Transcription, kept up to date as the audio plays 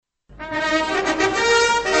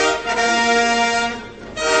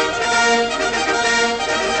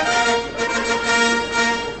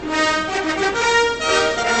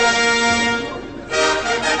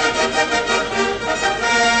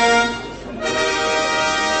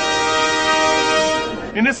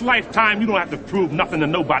In this lifetime, you don't have to prove nothing to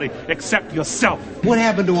nobody except yourself. What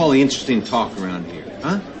happened to all the interesting talk around here,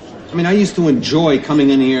 huh? I mean, I used to enjoy coming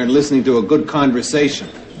in here and listening to a good conversation.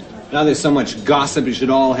 Now there's so much gossip, you should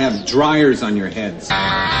all have dryers on your heads.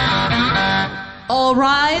 All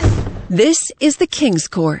rise. This is the King's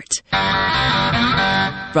Court.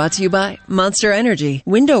 Brought to you by Monster Energy,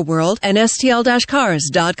 Window World, and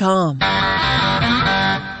STL-Cars.com.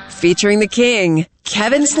 Featuring the King,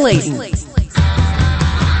 Kevin Slayton.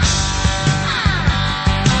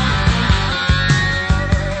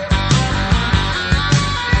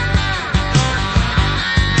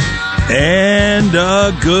 And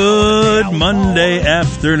a good Monday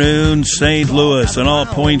afternoon, St. Louis, on all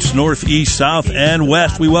points north, east, south, and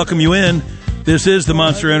west. We welcome you in. This is the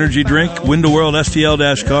Monster Energy Drink, Window World,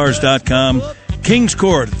 STL-Cars.com, King's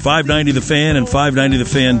Court, 590 The Fan, and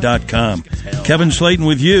 590thefan.com. Kevin Slayton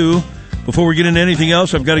with you. Before we get into anything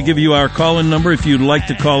else, I've got to give you our call-in number if you'd like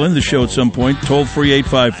to call in the show at some point. Toll-free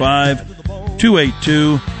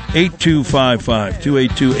 855-282-8255,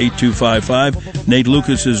 282-8255. Nate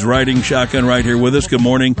Lucas is riding shotgun right here with us. Good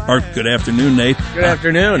morning, or good afternoon, Nate. Good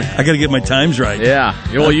afternoon. I got to get my times right. Yeah.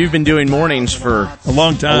 Well, you've been doing mornings for a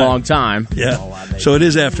long time. Yeah. So it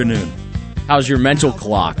is afternoon. How's your mental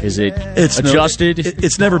clock? Is it adjusted?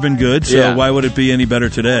 It's never been good, so why would it be any better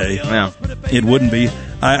today? Yeah. It wouldn't be.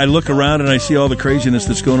 I look around and I see all the craziness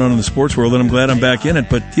that's going on in the sports world, and I'm glad I'm back in it.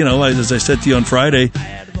 But, you know, as I said to you on Friday,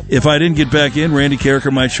 if I didn't get back in, Randy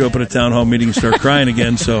Carricker might show up at a town hall meeting and start crying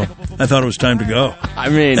again, so I thought it was time to go. I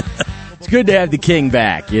mean, it's good to have the King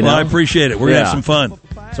back, you know? Well, I appreciate it. We're going to have some fun.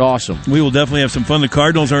 It's awesome. We will definitely have some fun. The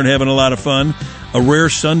Cardinals aren't having a lot of fun. A rare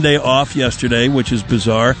Sunday off yesterday, which is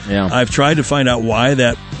bizarre. Yeah. I've tried to find out why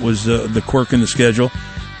that was the quirk in the schedule,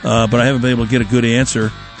 but I haven't been able to get a good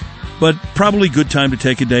answer. But probably good time to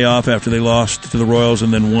take a day off after they lost to the Royals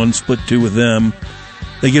and then won split 2 with them.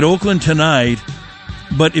 They get Oakland tonight,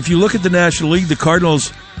 but if you look at the National League, the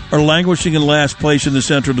Cardinals are languishing in last place in the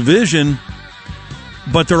Central Division,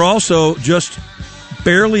 but they're also just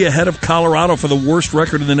barely ahead of Colorado for the worst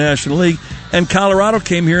record in the National League, and Colorado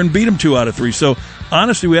came here and beat them 2 out of 3. So,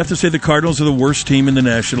 honestly, we have to say the Cardinals are the worst team in the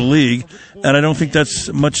National League, and I don't think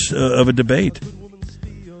that's much of a debate.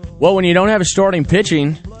 Well, when you don't have a starting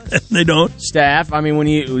pitching they don't staff, I mean, when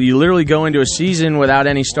you literally go into a season without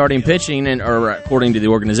any starting pitching, or according to the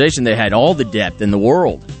organization, they had all the depth in the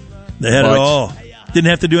world. They had it all.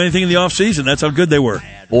 Didn't have to do anything in the offseason. That's how good they were.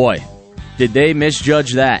 Boy, did they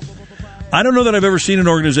misjudge that. I don't know that I've ever seen an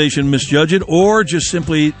organization misjudge it or just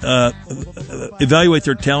simply evaluate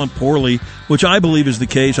their talent poorly, which I believe is the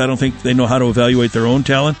case. I don't think they know how to evaluate their own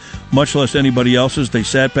talent, much less anybody else's. They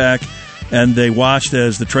sat back and they watched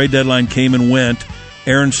as the trade deadline came and went.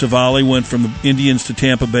 Aaron Savali went from the Indians to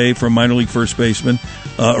Tampa Bay for a minor league first baseman.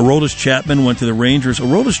 Aroldis Chapman went to the Rangers.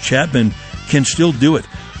 Aroldis Chapman can still do it.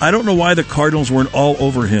 I don't know why the Cardinals weren't all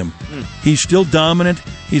over him. He's still dominant.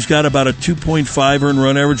 He's got about a 2.5 earned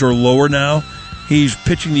run average or lower now. He's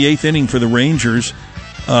pitching the 8th inning for the Rangers.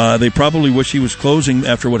 They probably wish he was closing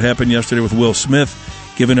after what happened yesterday with Will Smith,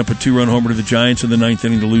 giving up a 2-run homer to the Giants in the 9th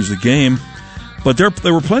inning to lose the game. But there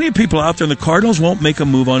were plenty of people out there, and the Cardinals won't make a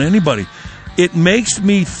move on anybody. It makes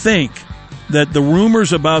me think that the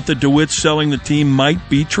rumors about the DeWitts selling the team might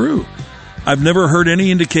be true. I've never heard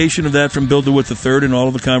any indication of that from Bill DeWitt III in all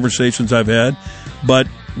of the conversations I've had. But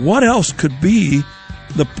what else could be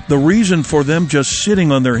the reason for them just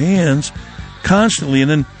sitting on their hands constantly?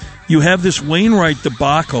 And then you have this Wainwright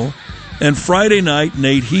debacle. And Friday night,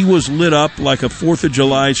 Nate, he was lit up like a 4th of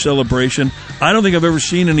July celebration. I don't think I've ever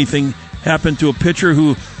seen anything happen to a pitcher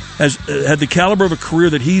who has had the caliber of a career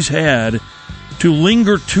that he's had to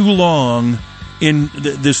linger too long in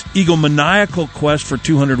this egomaniacal quest for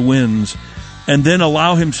 200 wins and then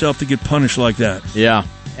allow himself to get punished like that. Yeah.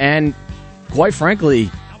 And quite frankly,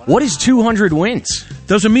 what is 200 wins?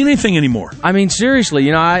 Doesn't mean anything anymore. I mean, seriously,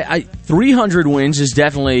 you know, 300 wins is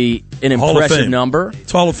definitely an impressive number.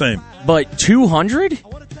 It's Hall of Fame. But 200?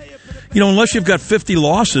 You know, unless you've got 50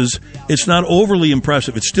 losses, it's not overly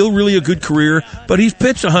impressive. It's still really a good career, but he's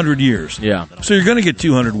pitched 100 years. Yeah. So you're going to get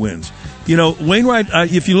 200 wins. You know, Wainwright,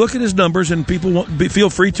 if you look at his numbers, and people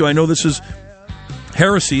feel free to, I know this is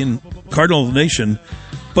heresy in Cardinal Nation,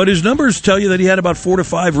 but his numbers tell you that he had about 4 to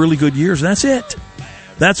 5 really good years, and that's it.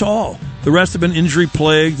 That's all. The rest have been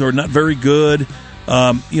injury-plagued or not very good.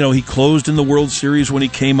 You know, he closed in the World Series when he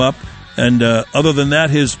came up, and other than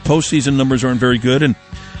that, his postseason numbers aren't very good. And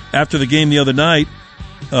after the game the other night,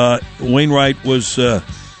 Wainwright was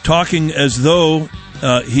talking as though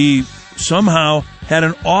he somehow had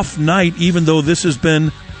an off night, even though this has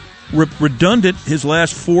been redundant his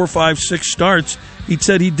last 4, 5, 6 starts. He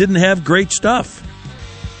said he didn't have great stuff.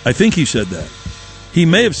 I think he said that. He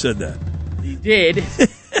may have said that. He did.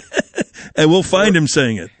 And we'll find him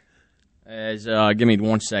saying it. Give me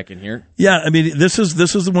 1 second here. Yeah, I mean, this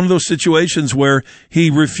is one of those situations where he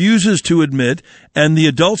refuses to admit, and the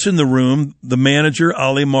adults in the room, the manager,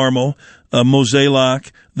 Ali Marmol,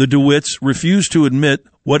 Moselak, the DeWitts, refuse to admit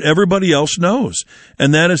what everybody else knows,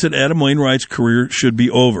 and that is that Adam Wainwright's career should be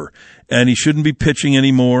over, and he shouldn't be pitching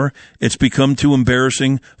anymore. It's become too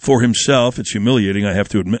embarrassing for himself. It's humiliating. I have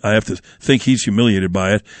to admit, I have to think he's humiliated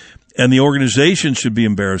by it. And the organization should be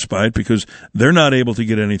embarrassed by it because they're not able to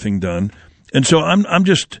get anything done. And so I'm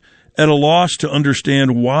just at a loss to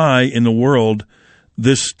understand why in the world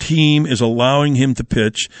this team is allowing him to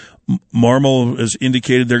pitch. Marmol has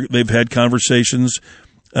indicated they've had conversations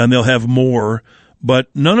and they'll have more, but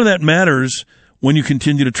none of that matters when you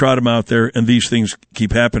continue to trot him out there and these things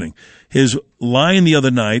keep happening. His line the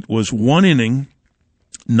other night was 1 inning,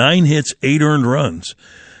 9 hits, 8 earned runs.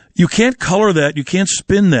 You can't color that. You can't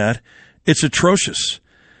spin that. It's atrocious.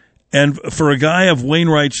 And for a guy of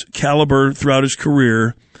Wainwright's caliber throughout his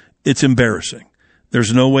career, it's embarrassing.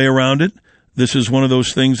 There's no way around it. This is one of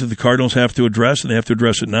those things that the Cardinals have to address, and they have to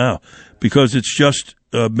address it now because it's just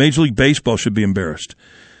Major League Baseball should be embarrassed.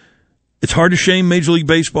 It's hard to shame Major League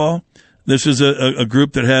Baseball. This is a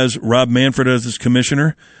group that has Rob Manfred as its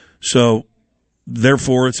commissioner, so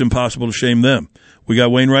therefore it's impossible to shame them. We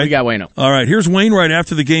got Wainwright? We got Waino. All right, here's Wainwright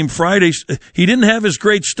after the game Friday. He didn't have his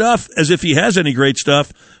great stuff, as if he has any great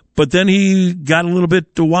stuff, but then he got a little bit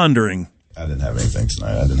wandering. I didn't have anything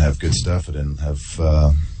tonight. I didn't have good stuff. I didn't have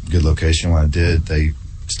good location. When I did, they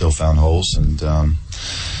still found holes, and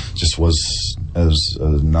it was a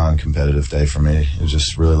non-competitive day for me. It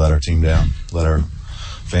just really let our team down, let our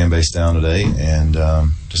fan base down today, and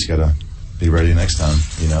just got to be ready next time.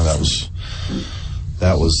 You know, that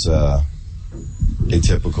was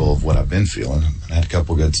atypical of what I've been feeling. I had a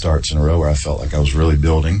couple good starts in a row where I felt like I was really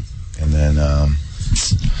building, and then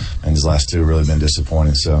and these last two have really been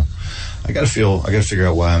disappointing. So I got to figure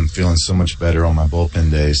out why I'm feeling so much better on my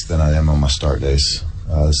bullpen days than I am on my start days.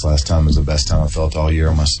 This last time was the best time I felt all year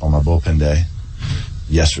on my bullpen day.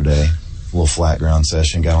 Yesterday, a little flat ground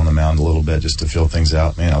session, got on the mound a little bit just to feel things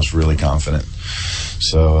out. Man, I was really confident.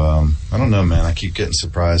 So I don't know, man. I keep getting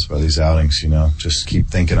surprised by these outings. You know, just keep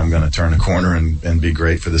thinking I'm going to turn the corner and be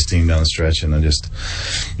great for this team down the stretch, and I just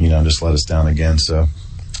let us down again. So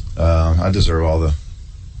I deserve all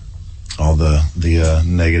the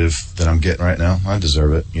negative that I'm getting right now. I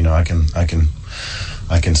deserve it. You know, I can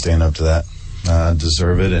stand up to that. I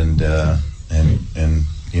deserve it, and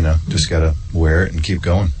you know, just got to wear it and keep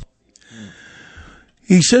going.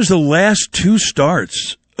 He says the last 2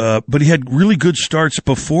 starts, but he had really good starts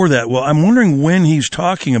before that. Well, I'm wondering when he's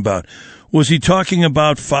talking about. Was he talking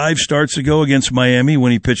about 5 starts ago against Miami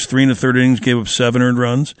when he pitched 3 1/3 innings, gave up 7 earned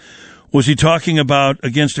runs? Was he talking about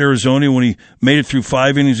against Arizona when he made it through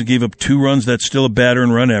 5 innings and gave up 2 runs? That's still a bad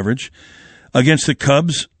earned run average. Against the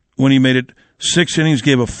Cubs when he made it 6 innings,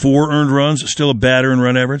 gave up 4 earned runs, still a bad earned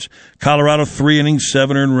run average. Colorado, 3 innings,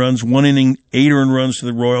 7 earned runs, 1 inning, 8 earned runs to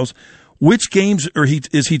the Royals. Which games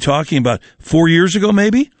is he talking about? 4 years ago,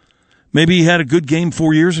 maybe? Maybe he had a good game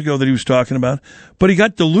 4 years ago that he was talking about. But he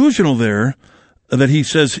got delusional there that he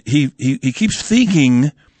says he keeps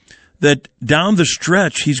thinking that down the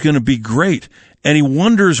stretch he's going to be great. And he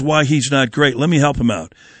wonders why he's not great. Let me help him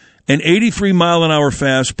out. An 83-mile-an-hour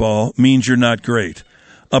fastball means you're not great.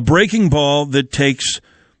 A breaking ball that takes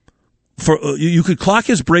you could clock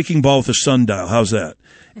his breaking ball with a sundial. How's that?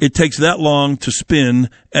 It takes that long to spin,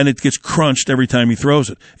 and it gets crunched every time he throws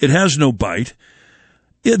it. It has no bite.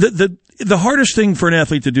 The hardest thing for an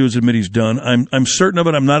athlete to do is admit he's done. I'm certain of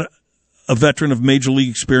it. I'm not a veteran of major league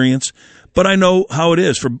experience, but I know how it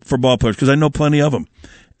is for ball players because I know plenty of them.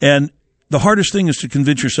 And the hardest thing is to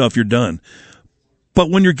convince yourself you're done. But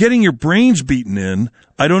when you're getting your brains beaten in,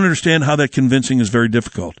 I don't understand how that convincing is very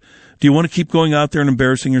difficult. Do you want to keep going out there and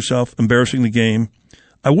embarrassing yourself, embarrassing the game?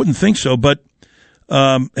 I wouldn't think so, but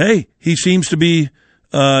hey, he seems to be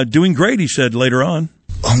doing great, he said later on.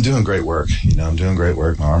 I'm doing great work. You know, I'm doing great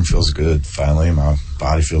work. My arm feels good. Finally, my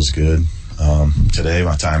body feels good. Today,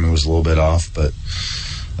 my timing was a little bit off, but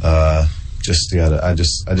I have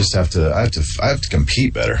to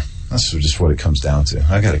compete better. That's just what it comes down to.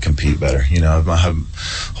 I got to compete better. You know, my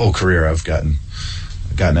whole career I've gotten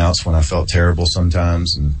outs when I felt terrible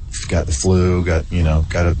sometimes, and got the flu. I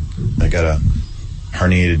got a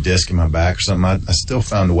herniated disc in my back or something. I still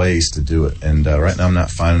found ways to do it, and right now I'm not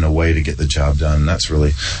finding a way to get the job done. That's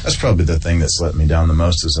probably the thing that's let me down the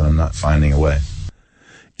most is that I'm not finding a way.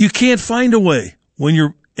 You can't find a way when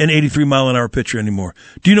you're an 83-mile-an-hour pitcher anymore.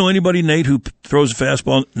 Do you know anybody, Nate, who throws a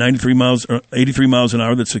fastball 93 miles or 83 miles an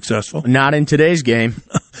hour that's successful? Not in today's game.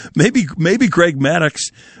 Maybe Greg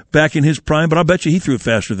Maddux back in his prime, but I'll bet you he threw it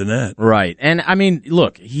faster than that. Right. And, I mean,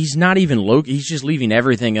 look, he's not even low. He's just leaving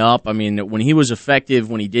everything up. I mean, when he was effective,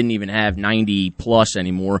 when he didn't even have 90-plus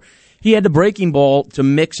anymore, he had the breaking ball to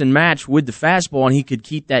mix and match with the fastball, and he could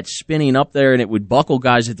keep that spinning up there, and it would buckle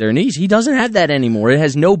guys at their knees. He doesn't have that anymore. It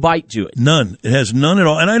has no bite to it. None. It has none at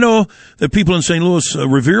all. And I know that people in St. Louis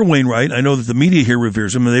revere Wainwright. I know that the media here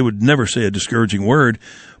reveres him, and they would never say a discouraging word.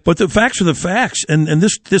 But the facts are the facts, and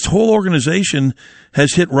this whole organization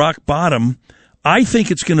has hit rock bottom. I think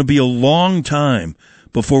it's going to be a long time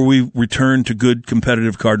before we return to good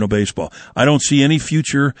competitive Cardinal baseball. I don't see any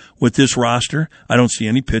future with this roster. I don't see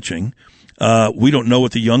any pitching. We don't know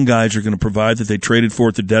what the young guys are going to provide that they traded for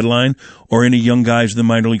at the deadline or any young guys in the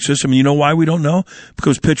minor league system. And you know why we don't know?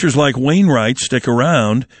 Because pitchers like Wainwright stick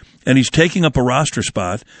around, and he's taking up a roster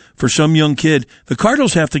spot for some young kid. The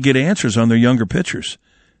Cardinals have to get answers on their younger pitchers.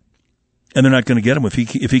 And they're not going to get him if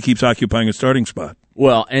he keeps occupying a starting spot.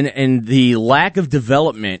 Well, and the lack of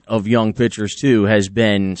development of young pitchers, too, has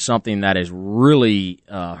been something that has really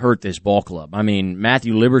hurt this ball club. I mean,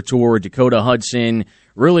 Matthew Liberatore, Dakota Hudson,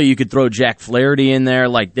 really you could throw Jack Flaherty in there.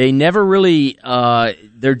 Like, they never really,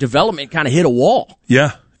 their development kind of hit a wall.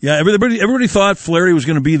 Yeah. Yeah, everybody thought Flaherty was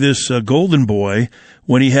going to be this golden boy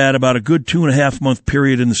when he had about a good 2.5-month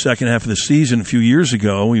period in the second half of the season a few years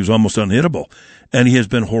ago. He was almost unhittable, and he has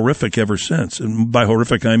been horrific ever since. And by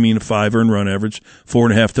horrific, I mean a 5 earned run average,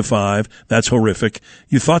 4.5 to 5. That's horrific.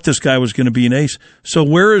 You thought this guy was going to be an ace. So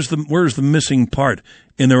where is the missing part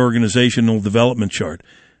in their organizational development chart?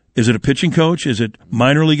 Is it a pitching coach? Is it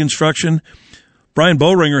minor league instruction? Brian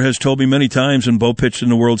Boehringer has told me many times, and Bo pitched in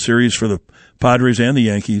the World Series for the Padres and the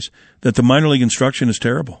Yankees, that the minor league instruction is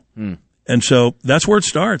terrible. And so that's where it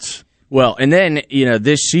starts. Well, and then,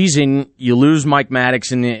 this season, you lose Mike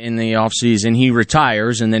Maddux in the offseason. He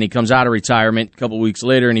retires, and then he comes out of retirement a couple weeks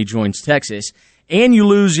later, and he joins Texas. And you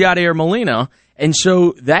lose Yadier Molina. And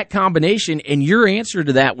so that combination, and your answer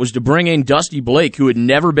to that was to bring in Dusty Blake, who had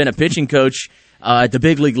never been a pitching coach at the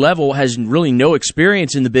big league level, has really no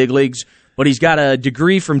experience in the big leagues, but he's got a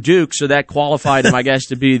degree from Duke, so that qualified him, I guess,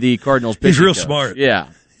 to be the Cardinals pitching He's real coach. smart. Yeah.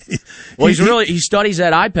 Well, he studies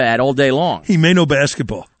that iPad all day long. He may know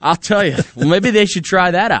basketball. I'll tell you. Well, maybe they should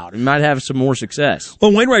try that out. He might have some more success.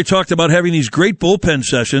 Well, Wainwright talked about having these great bullpen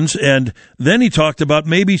sessions, and then he talked about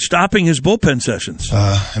maybe stopping his bullpen sessions.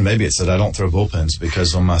 And maybe it said I don't throw bullpens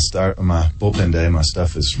because on my bullpen day, my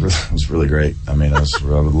stuff was really great. I mean, I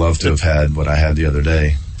would love to have had what I had the other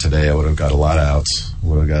day. Today, I would have got a lot of outs.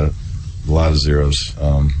 Would have got a lot of zeros.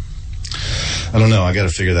 I don't know. I got to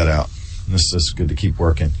figure that out. This is good to keep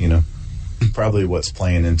working, Probably what's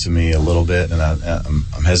playing into me a little bit, and I'm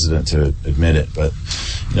hesitant to admit it, but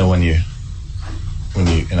when you,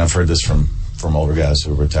 and I've heard this from older guys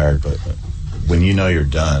who are retired, but when you're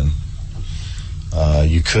done,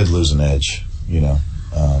 you could lose an edge.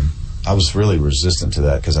 I was really resistant to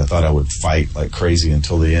that because I thought I would fight like crazy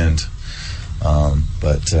until the end,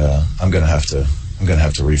 but I'm gonna have to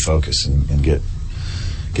refocus and get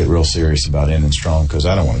real serious about ending strong because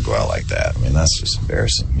I don't want to go out like that. I mean, that's just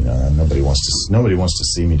embarrassing. Nobody wants to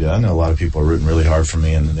see me do that. I know a lot of people are rooting really hard for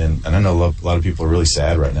me, and I know a lot of people are really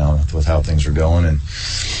sad right now with how things are going. And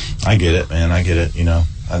I get it, man. I get it.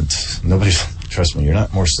 Nobody. Trust me, you're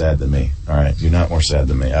not more sad than me. All right, you're not more sad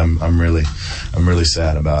than me. I'm really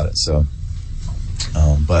sad about it. So,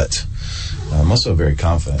 but I'm also very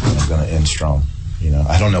confident that I'm going to end strong.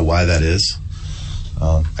 I don't know why that is.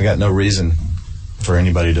 I got no reason for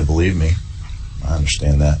anybody to believe me. I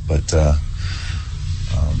understand that, but I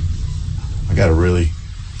got a really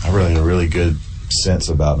good sense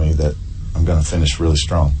about me that I'm going to finish really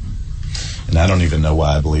strong. And I don't even know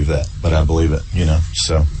why I believe that, but I believe it,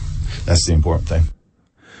 So that's the important thing.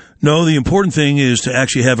 No, the important thing is to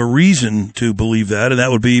actually have a reason to believe that, and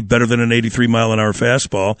that would be better than an 83-mile-an-hour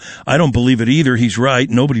fastball. I don't believe it either. He's right.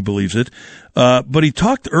 Nobody believes it. But he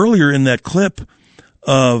talked earlier in that clip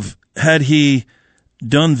of had he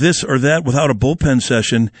done this or that without a bullpen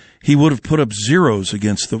session, he would have put up zeros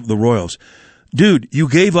against the Royals. Dude, you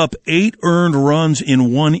gave up 8 earned runs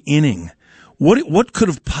in 1 inning. What could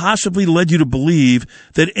have possibly led you to believe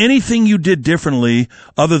that anything you did differently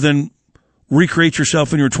other than recreate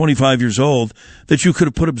yourself when you were 25 years old, that you could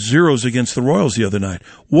have put up zeros against the Royals the other night?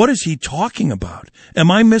 What is he talking about? Am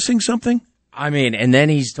I missing something? I mean, and then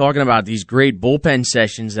he's talking about these great bullpen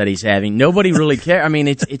sessions that he's having. Nobody really cares. I mean,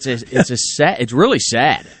 it's really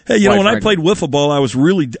sad. Hey, you know, when I played wiffle ball, I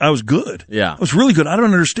was good. Yeah. I was really good. I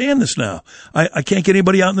don't understand this now. I can't get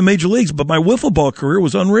anybody out in the major leagues, but my wiffle ball career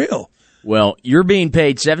was unreal. Well, you're being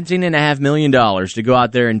paid $17.5 million to go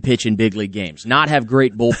out there and pitch in big league games, not have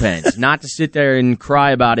great bullpens, not to sit there and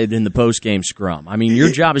cry about it in the post-game scrum. I mean,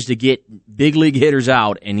 your job is to get big league hitters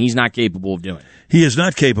out, and he's not capable of doing it. He is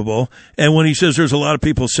not capable. And when he says there's a lot of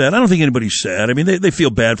people sad, I don't think anybody's sad. I mean, they feel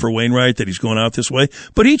bad for Wainwright that he's going out this way,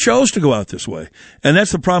 but he chose to go out this way. And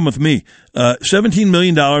that's the problem with me. $17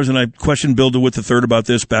 million, and I questioned Bill DeWitt III about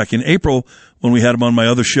this back in April when we had him on my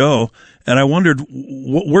other show. And I wondered,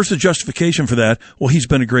 where's the justification for that? Well, he's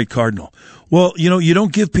been a great Cardinal. Well, you know, you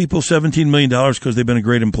don't give people $17 million because they've been a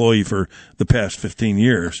great employee for the past 15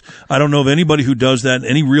 years. I don't know of anybody who does that in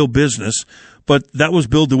any real business, but that was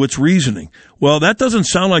Bill DeWitt's reasoning. Well, that doesn't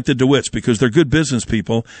sound like the DeWitts because they're good business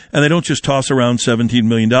people, and they don't just toss around $17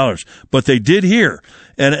 million. But they did here.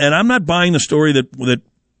 And I'm not buying the story that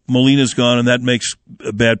Molina's gone and that makes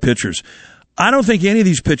bad pitchers. I don't think any of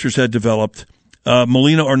these pitchers had developed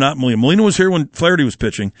Molina or not Molina. Molina was here when Flaherty was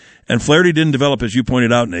pitching, and Flaherty didn't develop, as you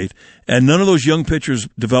pointed out, Nate. And none of those young pitchers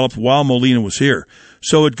developed while Molina was here.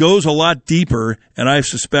 So it goes a lot deeper, and I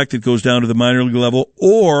suspect it goes down to the minor league level,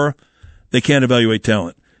 or they can't evaluate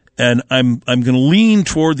talent. And I'm going to lean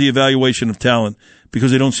toward the evaluation of talent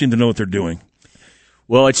because they don't seem to know what they're doing.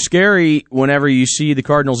 Well, it's scary whenever you see the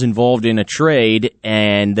Cardinals involved in a trade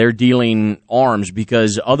and they're dealing arms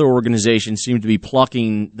because other organizations seem to be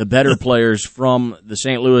plucking the better players from the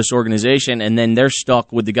St. Louis organization, and then they're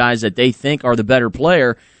stuck with the guys that they think are the better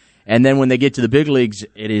player. And then when they get to the big leagues,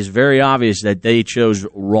 it is very obvious that they chose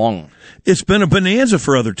wrong. It's been a bonanza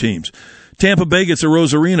for other teams. Tampa Bay gets a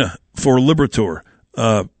Rosarina for Liberatore.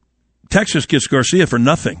 Texas gets Garcia for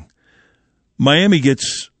nothing. Miami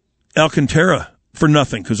gets Alcantara for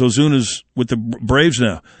nothing because Ozuna's with the Braves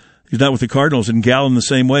now. He's not with the Cardinals. And Gallen the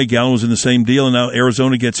same way. Gallen was in the same deal, and now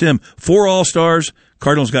Arizona gets him. 4 All-Stars.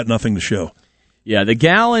 Cardinals got nothing to show. Yeah, the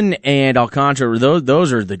Gallen and Alcantara,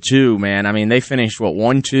 those are the two, man. I mean, they finished,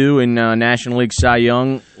 1-2 in National League Cy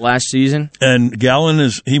Young last season? And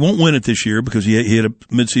Gallen he won't win it this year because he had a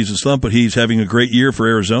midseason slump, but he's having a great year for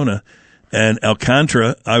Arizona. And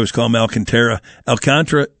Alcantara, I always call him Alcantara.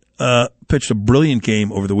 Alcantara pitched a brilliant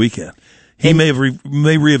game over the weekend. He may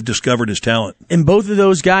have discovered his talent. And both of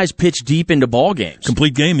those guys pitched deep into ball games.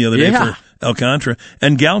 Complete game the other day for Alcantara.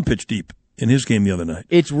 And Gallen pitched deep in his game the other night.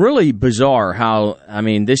 It's really bizarre how, I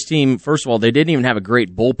mean, this team, first of all, they didn't even have a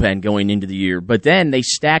great bullpen going into the year, but then they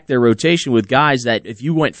stacked their rotation with guys that if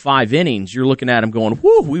you went 5 innings, you're looking at them going,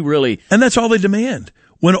 whoo, we really... And that's all they demand.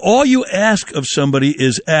 When all you ask of somebody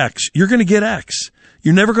is X, you're going to get X.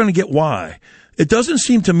 You're never going to get Y. It doesn't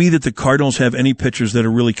seem to me that the Cardinals have any pitchers that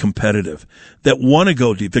are really competitive, that want to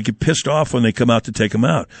go deep. They get pissed off when they come out to take them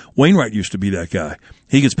out. Wainwright used to be that guy.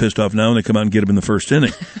 He gets pissed off now when they come out and get him in the first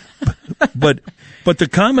inning. But the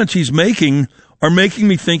comments he's making are making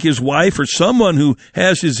me think his wife or someone who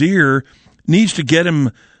has his ear needs to get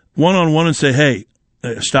him one-on-one and say, hey,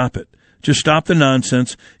 stop it. Just stop the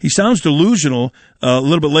nonsense. He sounds delusional a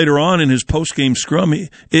little bit later on in his post-game scrum.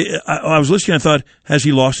 I was listening. I thought, has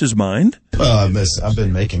he lost his mind? Well, I've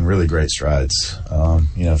been making really great strides.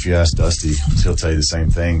 If you ask Dusty, he'll tell you the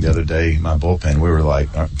same thing. The other day, my bullpen, we were like,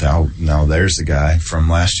 now there's the guy from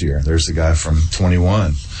last year. There's the guy from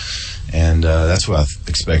 21. And that's what I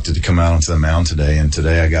expected to come out onto the mound today. And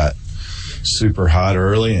today I got super hot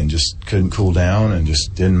early and just couldn't cool down and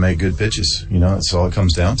just didn't make good pitches. That's all it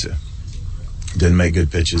comes down to. Didn't make good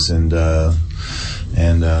pitches, and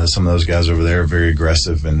some of those guys over there are very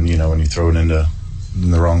aggressive. And when you throw it in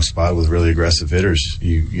the wrong spot with really aggressive hitters,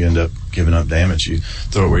 you end up giving up damage. You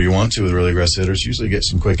throw it where you want to with really aggressive hitters, usually get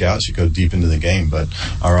some quick outs. You go deep into the game, but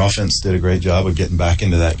our offense did a great job of getting back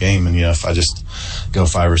into that game. And if I just go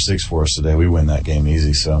 5 or 6 for us today, we win that game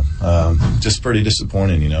easy. So just pretty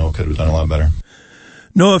disappointing. Could have done a lot better.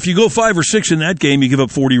 No, if you go 5 or 6 in that game, you give up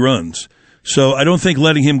 40 runs. So I don't think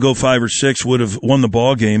letting him go 5 or 6 would have won the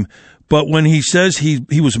ball game. But when he says he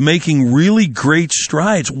was making really great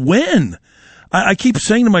strides, when? I keep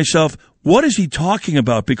saying to myself, what is he talking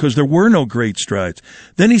about? Because there were no great strides.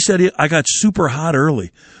 Then he said, I got super hot early.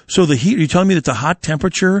 So the heat, are you telling me that the hot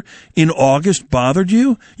temperature in August bothered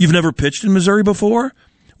you? You've never pitched in Missouri before?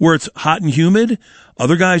 Where it's hot and humid?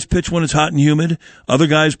 Other guys pitch when it's hot and humid. Other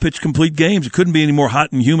guys pitch complete games. It couldn't be any more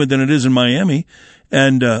hot and humid than it is in Miami.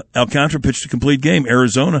 And Alcantara pitched a complete game.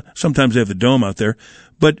 Arizona, sometimes they have the dome out there.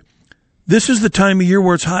 But This is the time of year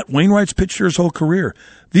where it's hot. Wainwright's pitched his whole career.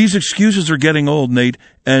 These excuses are getting old, Nate,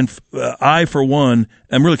 and I, for one,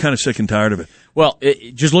 am really kind of sick and tired of it. Well,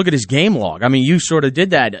 just look at his game log. I mean, you sort of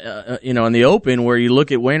did that, in the Open, where you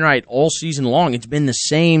look at Wainwright all season long. It's been the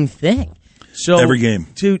same thing. So every game.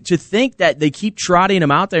 To think that they keep trotting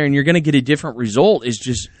him out there and you're going to get a different result is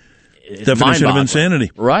just definition of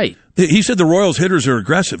insanity. Right. He said the Royals hitters are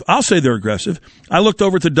aggressive. I'll say they're aggressive. I looked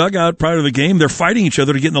over at the dugout prior to the game. They're fighting each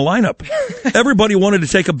other to get in the lineup. Everybody wanted to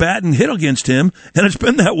take a bat and hit against him, and it's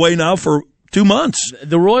been that way now for 2 months.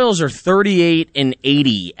 The Royals are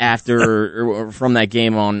 38-80 after from that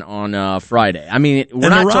game on Friday. I mean, we're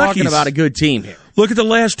not talking about a good team here. Look at the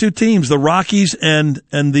last two teams, the Rockies and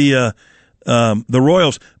the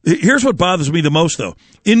Royals. Here's what bothers me the most, though.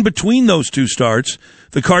 In between those two starts,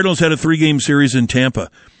 the Cardinals had a 3-game series in Tampa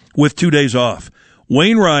with 2 days off.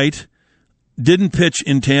 Wainwright didn't pitch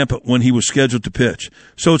in Tampa when he was scheduled to pitch.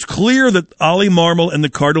 So it's clear that Ollie Marmol and the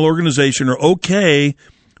Cardinal organization are okay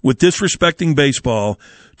with disrespecting baseball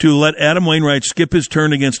to let Adam Wainwright skip his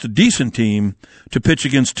turn against a decent team to pitch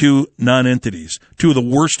against two non-entities, two of the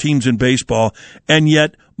worst teams in baseball, and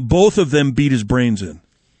yet both of them beat his brains in.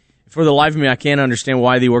 For the life of me, I can't understand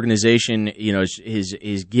why the organization,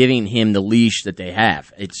 is giving him the leash that they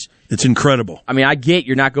have. It's incredible. I mean, I get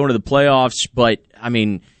you're not going to the playoffs, but I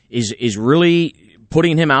mean, is really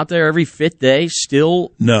putting him out there every fifth day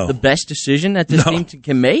still the best decision that this team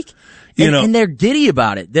can make? And they're giddy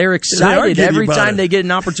about it. They're excited every time they get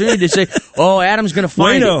an opportunity to say, "Oh, Adam's going to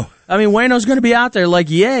find it." I mean, Waino's going to be out there like,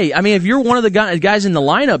 yay. I mean, if you're one of the guys in the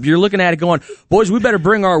lineup, you're looking at it going, boys, we better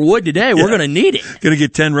bring our wood today. We're going to need it. Going to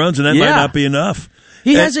get 10 runs, and that might not be enough.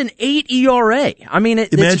 He has an 8 ERA. I mean,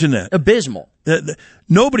 imagine that. Abysmal.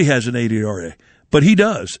 Nobody has an 8 ERA. But he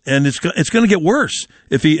does, and it's going to get worse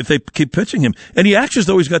if they keep pitching him. And he acts as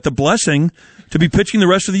though he's got the blessing to be pitching the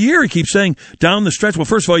rest of the year. He keeps saying down the stretch. Well,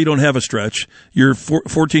 first of all, you don't have a stretch. You're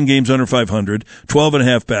 14 games under 500, 12 and a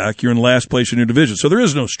half back. You're in last place in your division, so there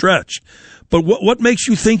is no stretch. But what makes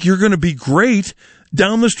you think you're going to be great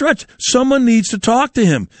down the stretch? Someone needs to talk to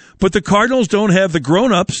him. But the Cardinals don't have the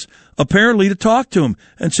grown-ups apparently to talk to him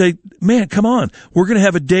and say, man, come on, we're going to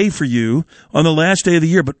have a day for you on the last day of the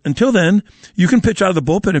year. But until then, you can pitch out of the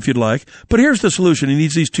bullpen if you'd like. But here's the solution. He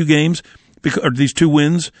needs these 2 games, or these 2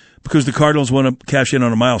 wins, because the Cardinals want to cash in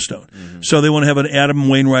on a milestone. Mm-hmm. So they want to have an Adam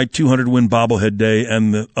Wainwright 200-win bobblehead day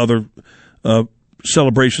and the other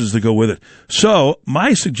celebrations that go with it. So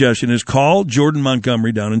my suggestion is call Jordan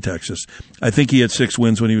Montgomery down in Texas. I think he had 6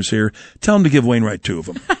 wins when he was here. Tell him to give Wainwright 2 of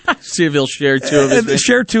them. See if he'll share 2 of his.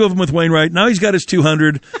 Share 2 of them with Wainwright. Now he's got his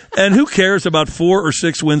 200. And who cares about 4 or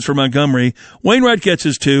 6 wins for Montgomery? Wainwright gets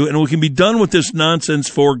his 2, and we can be done with this nonsense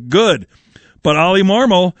for good. But Ollie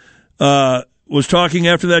Marmol was talking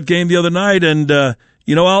after that game the other night, and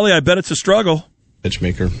Ollie, I bet it's a struggle. Pitch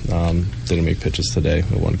maker didn't make pitches today.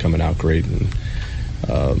 The one coming out great, and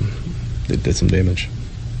it did some damage.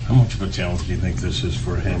 How much of a challenge do you think this is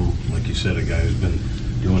for him? Like you said, a guy who's been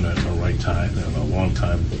doing it a right time and a long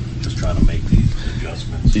time, just trying to make these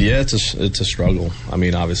adjustments. Yeah, it's a struggle. I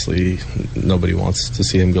mean, obviously, nobody wants to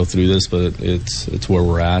see him go through this, but it's where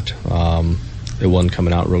we're at. It wasn't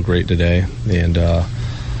coming out real great today, and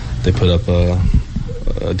they put up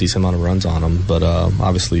a decent amount of runs on him. But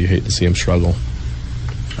obviously, you hate to see him struggle.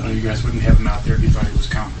 I know you guys wouldn't have him out there if you thought he was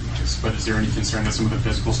compromised, but is there any concern that some of the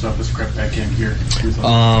physical stuff has crept back in here?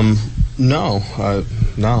 No.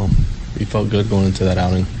 He felt good going into that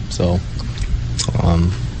outing. So,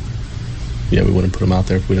 we wouldn't put him out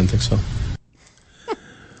there if we didn't think so.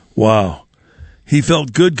 Wow. He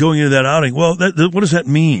felt good going into that outing. Well, what does that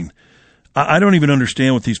mean? I don't even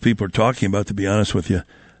understand what these people are talking about, to be honest with you.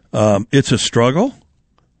 It's a struggle.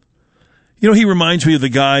 He reminds me of the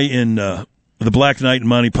guy in The Black Knight and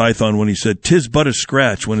Monty Python when he said, "'Tis but a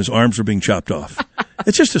scratch" when his arms were being chopped off.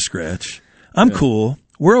 It's just a scratch. I'm cool.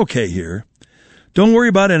 We're okay here. Don't worry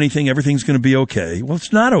about anything. Everything's going to be okay. Well,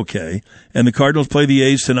 it's not okay. And the Cardinals play the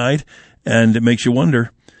A's tonight, and it makes you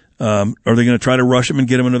wonder, are they going to try to rush him and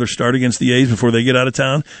get him another start against the A's before they get out of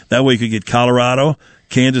town? That way you could get Colorado,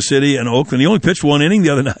 Kansas City, and Oakland. He only pitched 1 inning the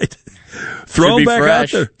other night. Throw him back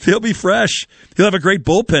out there. He'll be fresh. He'll have a great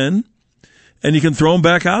bullpen, and you can throw him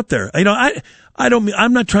back out there.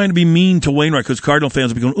 I'm not trying to be mean to Wainwright, because Cardinal fans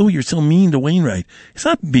will be going, "Oh, you're so mean to Wainwright." It's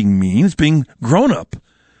not being mean. It's being grown up.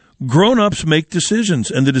 Grown-ups make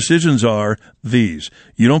decisions, and the decisions are these.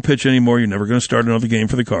 You don't pitch anymore. You're never going to start another game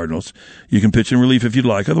for the Cardinals. You can pitch in relief if you'd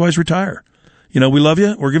like. Otherwise, retire. We love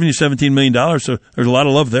you. We're giving you $17 million, so there's a lot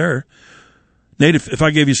of love there. Nate, if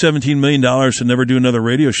I gave you $17 million to never do another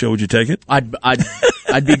radio show, would you take it? I'd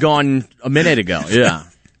be gone a minute ago, yeah.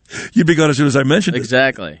 You'd be gone as soon as I mentioned it.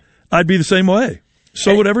 Exactly. I'd be the same way.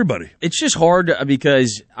 So would everybody. It's just hard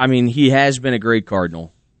because, I mean, he has been a great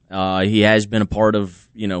Cardinal. He has been a part of,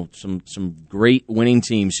 some great winning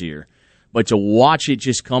teams here. But to watch it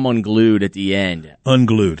just come unglued at the end.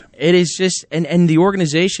 Unglued. It is just, and the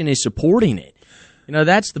organization is supporting it.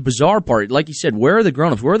 That's the bizarre part. Like you said, where are the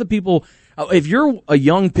grown-ups? Where are the people? If you're a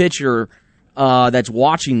young pitcher that's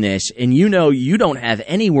watching this and you don't have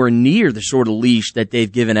anywhere near the sort of leash that they've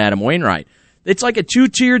given Adam Wainwright, it's like a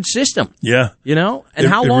two-tiered system. Yeah. And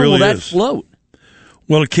how long will that float?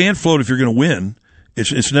 Well, it can't float if you're going to win.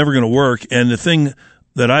 It's never going to work. And the thing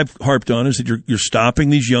that I've harped on is that you're stopping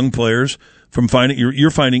these young players from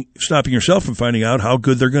stopping yourself from finding out how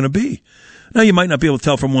good they're going to be. Now, you might not be able to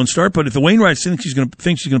tell from one start, but if the Wainwright thinks he's going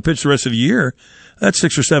to pitch the rest of the year, that's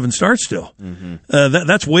 6 or 7 starts still. Mm-hmm.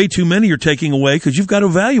 That's way too many you're taking away because you've got to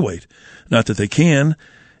evaluate. Not that they can.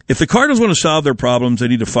 If the Cardinals want to solve their problems, they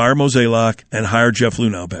need to fire Mozeliak and hire Jeff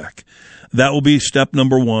Luhnow back. That will be step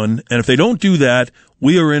number 1. And if they don't do that,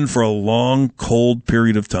 we are in for a long, cold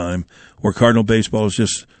period of time where Cardinal baseball is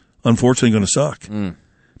just, unfortunately, going to suck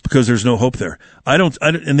because there's no hope there.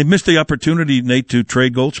 And they missed the opportunity, Nate, to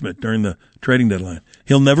trade Goldschmidt during the trading deadline.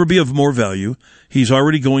 He'll never be of more value. He's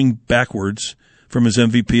already going backwards from his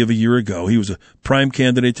MVP of a year ago. He was a prime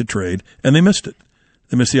candidate to trade, and they missed it.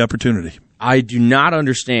 They missed the opportunity. I do not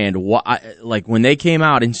understand why, when they came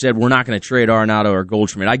out and said, we're not going to trade Arenado or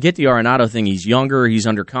Goldschmidt. I get the Arenado thing. He's younger. He's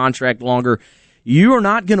under contract longer. You are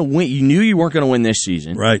not going to win. You knew you weren't going to win this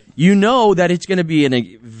season. Right. You know that it's going to be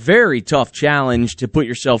a very tough challenge to put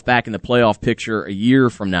yourself back in the playoff picture a year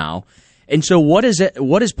from now. And so what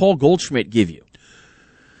does Paul Goldschmidt give you?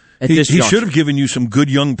 He should have given you some good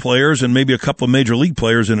young players and maybe a couple of major league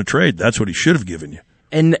players in a trade. That's what he should have given you.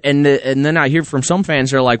 And then I hear from some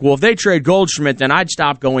fans, they're like, well, if they trade Goldschmidt, then I'd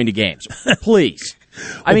stop going to games. Please.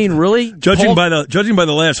 I mean, really? Judging by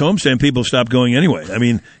the last homestand, people stopped going anyway. I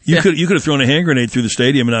mean, you could have thrown a hand grenade through the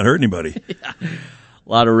stadium and not hurt anybody. Yeah. A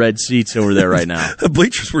lot of red seats over there right now. The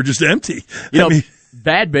bleachers were just empty.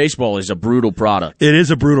 Bad baseball is a brutal product. It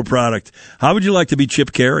is a brutal product. How would you like to be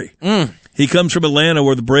Chip Carey? He comes from Atlanta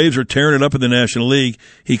where the Braves are tearing it up in the National League.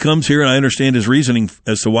 He comes here, and I understand his reasoning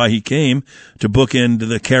as to why he came to bookend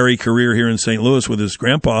the Carey career here in St. Louis with his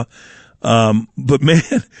grandpa. But, man,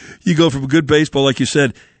 you go from good baseball, like you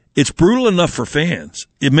said, it's brutal enough for fans.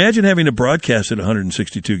 Imagine having to broadcast at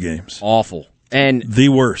 162 games. Awful. And the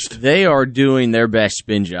worst. They are doing their best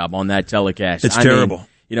spin job on that telecast. It's terrible.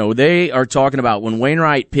 They are talking about when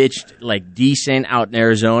Wainwright pitched decent out in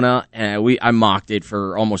Arizona, and I mocked it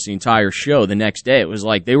for almost the entire show. The next day, it was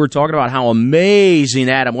like they were talking about how amazing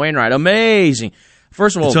Adam Wainwright, amazing.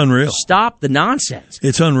 First of all, it's unreal. Stop the nonsense.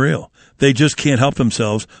 It's unreal. They just can't help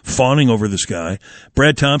themselves fawning over this guy.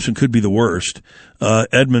 Brad Thompson could be the worst.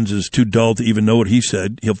 Edmonds is too dull to even know what he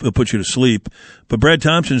said. He'll put you to sleep. But Brad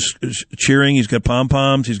Thompson's cheering. He's got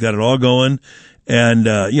pom-poms. He's got it all going. And,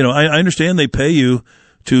 I understand they pay you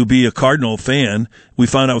to be a Cardinal fan. We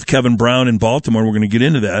found out with Kevin Brown in Baltimore, we're going to get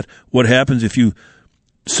into that, what happens if you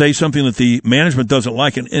say something that the management doesn't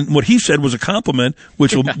like. And what he said was a compliment,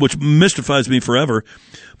 which mystifies me forever.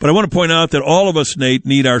 But I want to point out that all of us, Nate,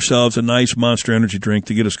 need ourselves a nice Monster Energy drink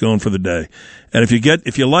to get us going for the day. And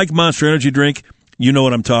if you like Monster Energy drink, you know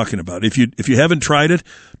what I'm talking about. If you haven't tried it,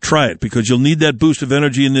 try it, because you'll need that boost of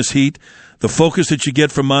energy in this heat. The focus that you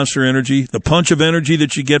get from Monster Energy, the punch of energy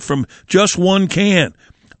that you get from just one can.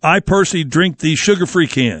 I personally drink the sugar-free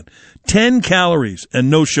can. 10 calories and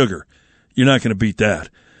no sugar. You're not going to beat that.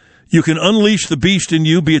 You can unleash the beast in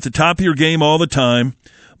you, be at the top of your game all the time.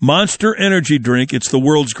 Monster Energy drink. It's the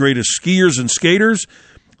world's greatest skiers and skaters,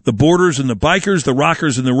 the boarders and the bikers, the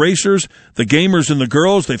rockers and the racers, the gamers and the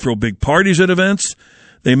girls. They throw big parties at events.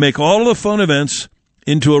 They make all of the fun events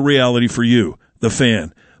into a reality for you, the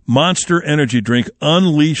fan. Monster Energy drink.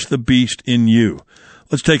 Unleash the beast in you.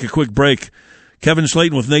 Let's take a quick break. Kevin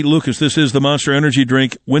Slayton with Nate Lucas. This is the Monster Energy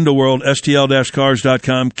drink. Window World,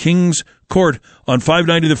 STL-Cars.com, Kings Court on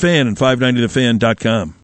 590 The Fan and 590thefan.com.